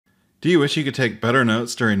Do you wish you could take better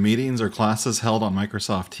notes during meetings or classes held on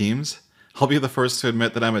Microsoft Teams? I'll be the first to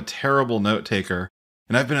admit that I'm a terrible note taker,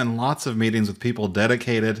 and I've been in lots of meetings with people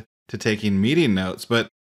dedicated to taking meeting notes, but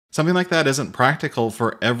something like that isn't practical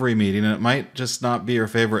for every meeting, and it might just not be your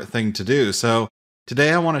favorite thing to do. So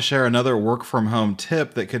today I want to share another work from home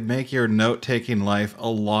tip that could make your note taking life a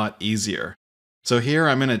lot easier. So here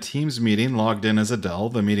I'm in a Teams meeting logged in as Adele,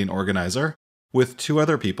 the meeting organizer, with two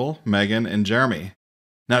other people, Megan and Jeremy.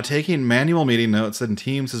 Now, taking manual meeting notes in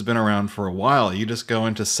Teams has been around for a while. You just go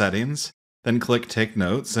into Settings, then click Take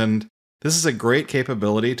Notes, and this is a great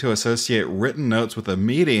capability to associate written notes with a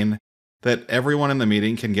meeting that everyone in the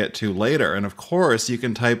meeting can get to later. And of course, you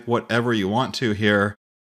can type whatever you want to here,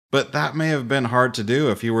 but that may have been hard to do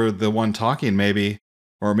if you were the one talking maybe,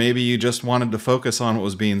 or maybe you just wanted to focus on what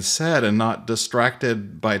was being said and not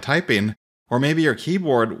distracted by typing, or maybe your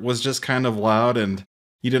keyboard was just kind of loud and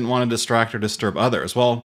you didn't want to distract or disturb others.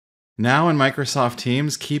 Well, now in Microsoft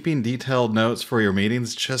Teams, keeping detailed notes for your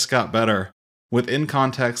meetings just got better with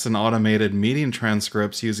in-context and automated meeting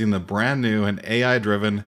transcripts using the brand new and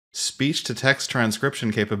AI-driven speech-to-text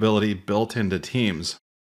transcription capability built into Teams.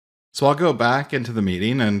 So I'll go back into the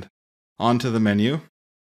meeting and onto the menu.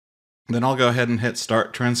 Then I'll go ahead and hit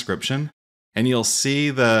Start Transcription, and you'll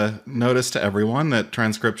see the notice to everyone that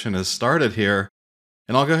transcription has started here.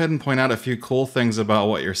 And I'll go ahead and point out a few cool things about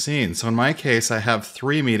what you're seeing. So in my case, I have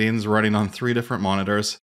 3 meetings running on 3 different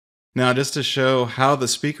monitors. Now, just to show how the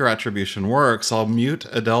speaker attribution works, I'll mute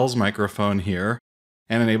Adele's microphone here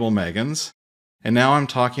and enable Megan's. And now I'm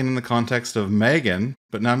talking in the context of Megan,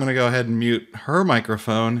 but now I'm going to go ahead and mute her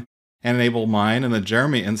microphone and enable mine in the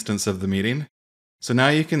Jeremy instance of the meeting. So now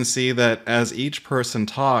you can see that as each person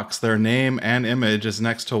talks, their name and image is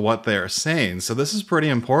next to what they are saying. So this is pretty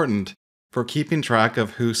important for keeping track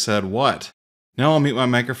of who said what. Now I'll mute my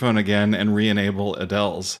microphone again and re-enable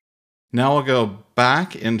Adele's. Now I'll go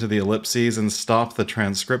back into the ellipses and stop the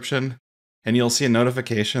transcription, and you'll see a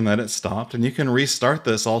notification that it stopped, and you can restart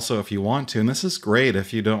this also if you want to, and this is great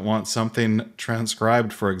if you don't want something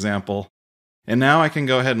transcribed, for example. And now I can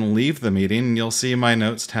go ahead and leave the meeting, and you'll see my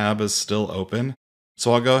Notes tab is still open.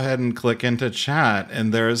 So I'll go ahead and click into Chat,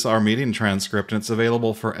 and there's our meeting transcript, and it's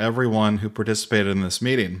available for everyone who participated in this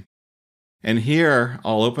meeting. And here,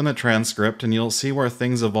 I'll open the transcript and you'll see where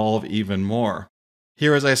things evolve even more.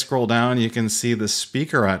 Here as I scroll down, you can see the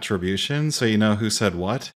speaker attribution, so you know who said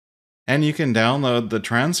what. And you can download the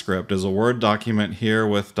transcript as a Word document here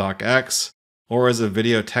with docx, or as a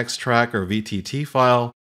video text track or VTT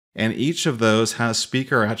file, and each of those has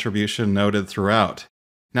speaker attribution noted throughout.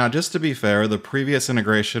 Now, just to be fair, the previous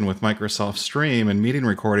integration with Microsoft Stream and meeting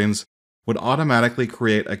recordings would automatically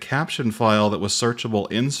create a caption file that was searchable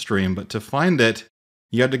in Stream, but to find it,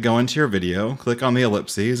 you had to go into your video, click on the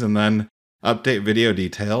ellipses, and then update video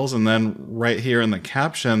details, and then right here in the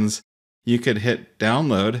captions, you could hit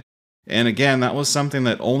download. And again, that was something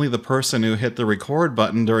that only the person who hit the record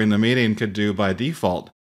button during the meeting could do by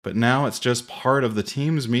default. But now it's just part of the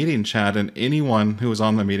Teams meeting chat, and anyone who is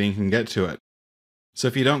on the meeting can get to it. So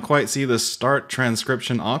if you don't quite see the Start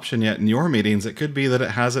Transcription option yet in your meetings, it could be that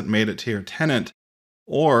it hasn't made it to your tenant,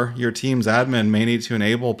 or your Teams admin may need to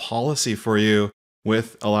enable policy for you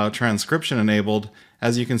with Allow Transcription enabled,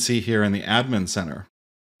 as you can see here in the Admin Center.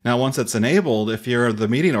 Now once it's enabled, if you're the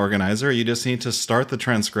meeting organizer, you just need to start the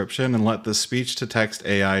transcription and let the speech-to-text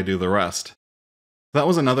AI do the rest. That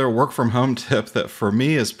was another work-from-home tip that for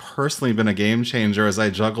me has personally been a game changer as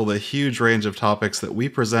I juggle the huge range of topics that we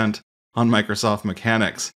present on Microsoft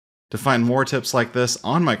Mechanics. To find more tips like this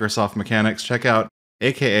on Microsoft Mechanics, check out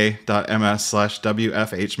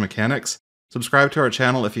aka.ms/WFHmechanics. Subscribe to our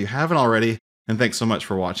channel if you haven't already, and thanks so much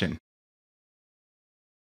for watching.